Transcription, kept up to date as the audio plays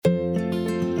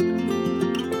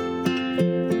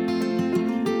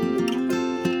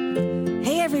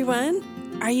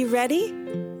Are you ready?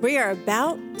 We are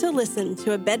about to listen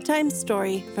to a bedtime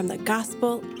story from the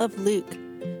Gospel of Luke,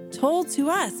 told to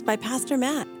us by Pastor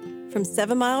Matt from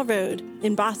 7 Mile Road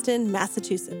in Boston,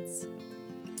 Massachusetts.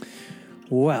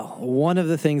 Well, one of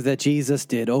the things that Jesus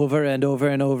did over and over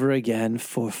and over again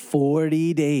for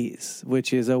 40 days,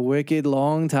 which is a wicked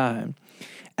long time,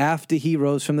 after he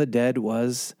rose from the dead,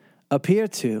 was appear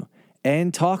to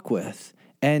and talk with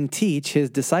and teach his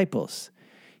disciples.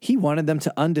 He wanted them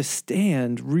to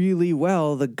understand really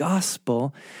well the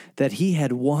gospel that he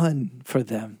had won for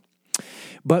them.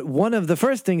 But one of the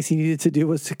first things he needed to do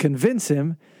was to convince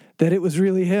him that it was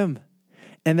really him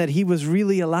and that he was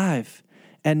really alive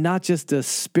and not just a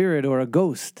spirit or a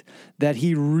ghost, that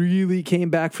he really came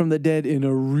back from the dead in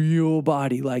a real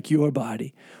body like your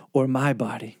body or my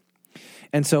body.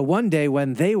 And so one day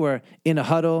when they were in a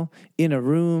huddle, in a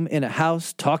room, in a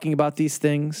house, talking about these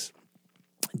things,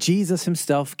 Jesus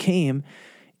himself came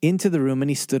into the room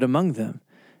and he stood among them.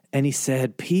 And he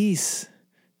said, "Peace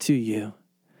to you."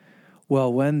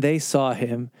 Well, when they saw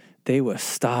him, they were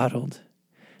startled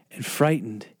and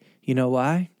frightened. You know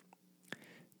why?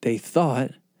 They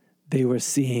thought they were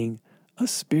seeing a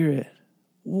spirit.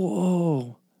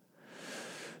 Whoa.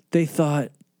 They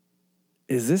thought,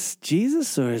 is this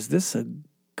Jesus or is this a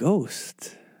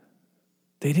ghost?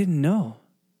 They didn't know.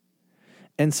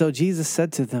 And so Jesus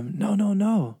said to them,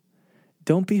 No.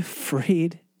 Don't be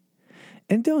afraid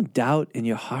and don't doubt in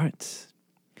your hearts.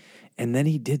 And then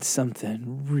he did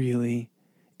something really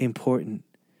important.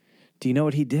 Do you know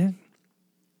what he did?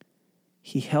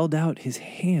 He held out his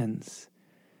hands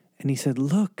and he said,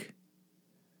 "Look,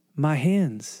 my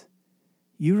hands.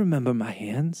 You remember my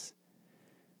hands.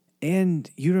 And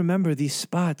you remember these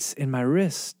spots in my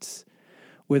wrists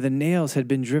where the nails had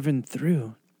been driven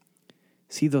through.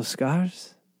 See those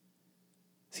scars?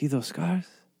 See those scars?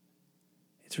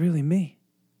 It's really me."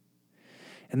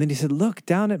 And then he said, "Look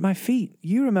down at my feet.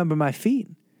 You remember my feet.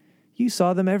 You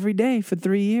saw them every day for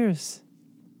 3 years.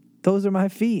 Those are my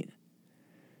feet.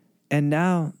 And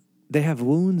now they have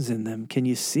wounds in them. Can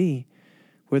you see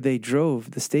where they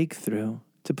drove the stake through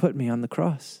to put me on the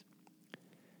cross?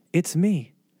 It's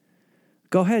me.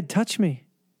 Go ahead, touch me.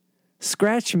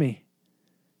 Scratch me.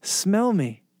 Smell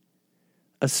me.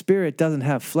 A spirit doesn't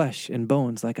have flesh and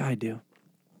bones like I do."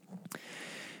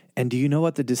 And do you know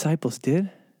what the disciples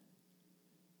did?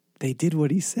 They did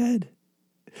what he said.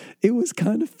 It was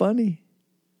kind of funny.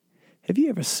 Have you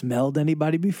ever smelled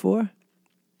anybody before?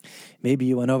 Maybe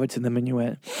you went over to them and you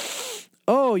went,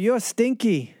 "Oh, you're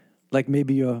stinky." Like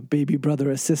maybe your baby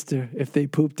brother or sister if they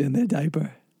pooped in their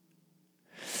diaper.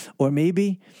 Or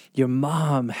maybe your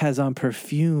mom has on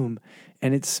perfume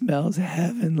and it smells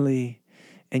heavenly.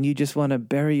 And you just want to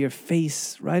bury your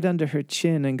face right under her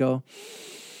chin and go,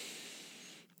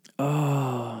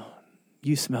 "Oh,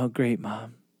 you smell great,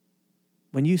 Mom."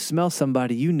 When you smell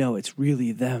somebody, you know it's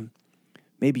really them.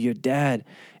 Maybe your dad,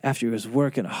 after he was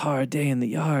working a hard day in the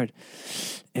yard,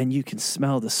 and you can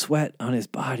smell the sweat on his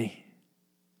body.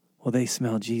 Well, they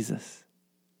smell Jesus.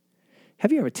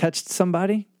 Have you ever touched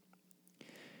somebody?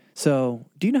 So,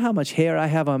 do you know how much hair I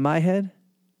have on my head?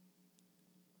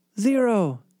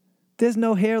 0. There's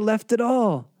no hair left at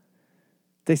all.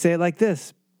 They say it like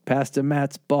this: "Pastor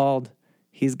Matt's bald.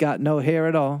 He's got no hair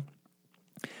at all."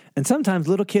 And sometimes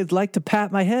little kids like to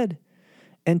pat my head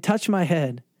and touch my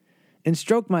head and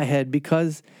stroke my head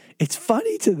because it's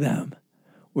funny to them.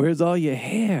 Where's all your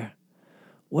hair?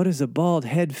 What does a bald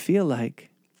head feel like?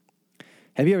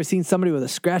 Have you ever seen somebody with a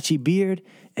scratchy beard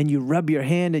and you rub your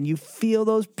hand and you feel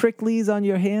those pricklies on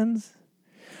your hands?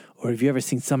 Or have you ever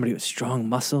seen somebody with strong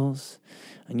muscles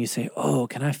and you say, "Oh,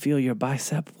 can I feel your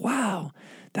bicep? Wow,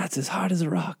 that's as hard as a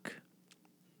rock."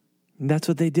 And that's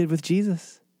what they did with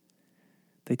Jesus.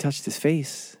 They touched his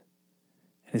face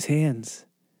and his hands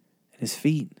and his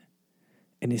feet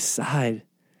and his side,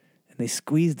 and they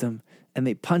squeezed him and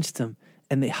they punched him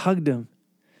and they hugged him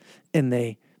and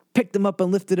they picked him up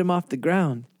and lifted him off the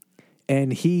ground.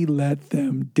 And he let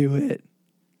them do it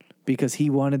because he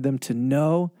wanted them to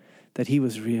know that he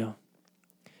was real,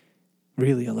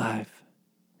 really alive.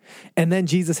 And then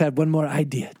Jesus had one more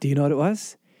idea. Do you know what it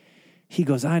was? He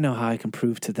goes, "I know how I can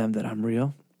prove to them that I'm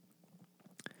real.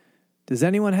 Does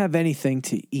anyone have anything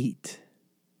to eat?"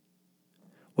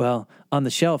 Well, on the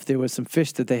shelf, there was some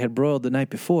fish that they had broiled the night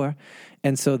before.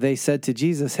 And so they said to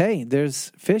Jesus, "Hey,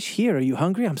 there's fish here. Are you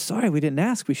hungry? I'm sorry, we didn't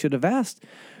ask. We should have asked.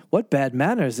 What bad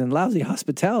manners and lousy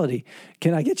hospitality.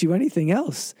 Can I get you anything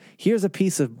else? Here's a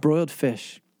piece of broiled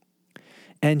fish."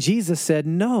 And Jesus said,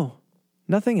 "No,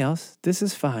 nothing else. This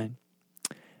is fine."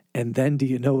 And then do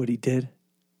you know what he did?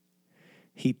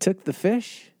 He took the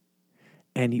fish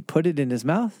and he put it in his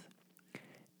mouth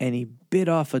and he bit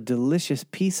off a delicious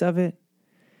piece of it,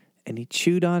 and he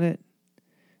chewed on it,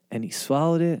 and he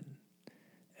swallowed it,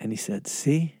 and he said,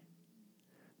 "See,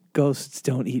 ghosts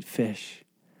don't eat fish.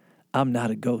 I'm not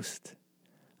a ghost.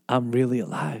 I'm really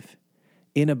alive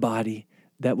in a body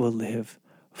that will live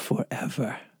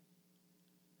forever."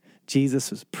 Jesus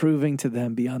was proving to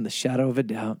them beyond the shadow of a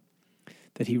doubt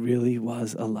that he really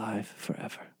was alive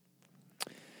forever.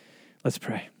 Let's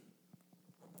pray.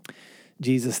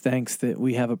 Jesus, thanks that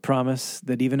we have a promise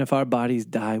that even if our bodies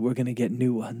die, we're going to get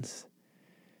new ones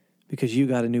because you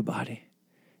got a new body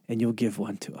and you'll give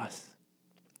one to us.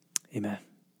 Amen.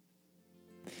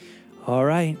 All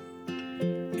right.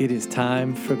 It is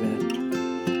time for bed.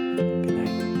 Good night.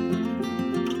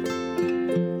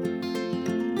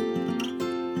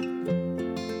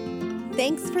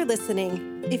 Thanks for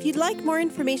listening. If you'd like more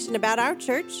information about our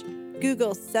church,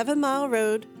 Google 7 Mile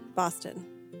Road, Boston.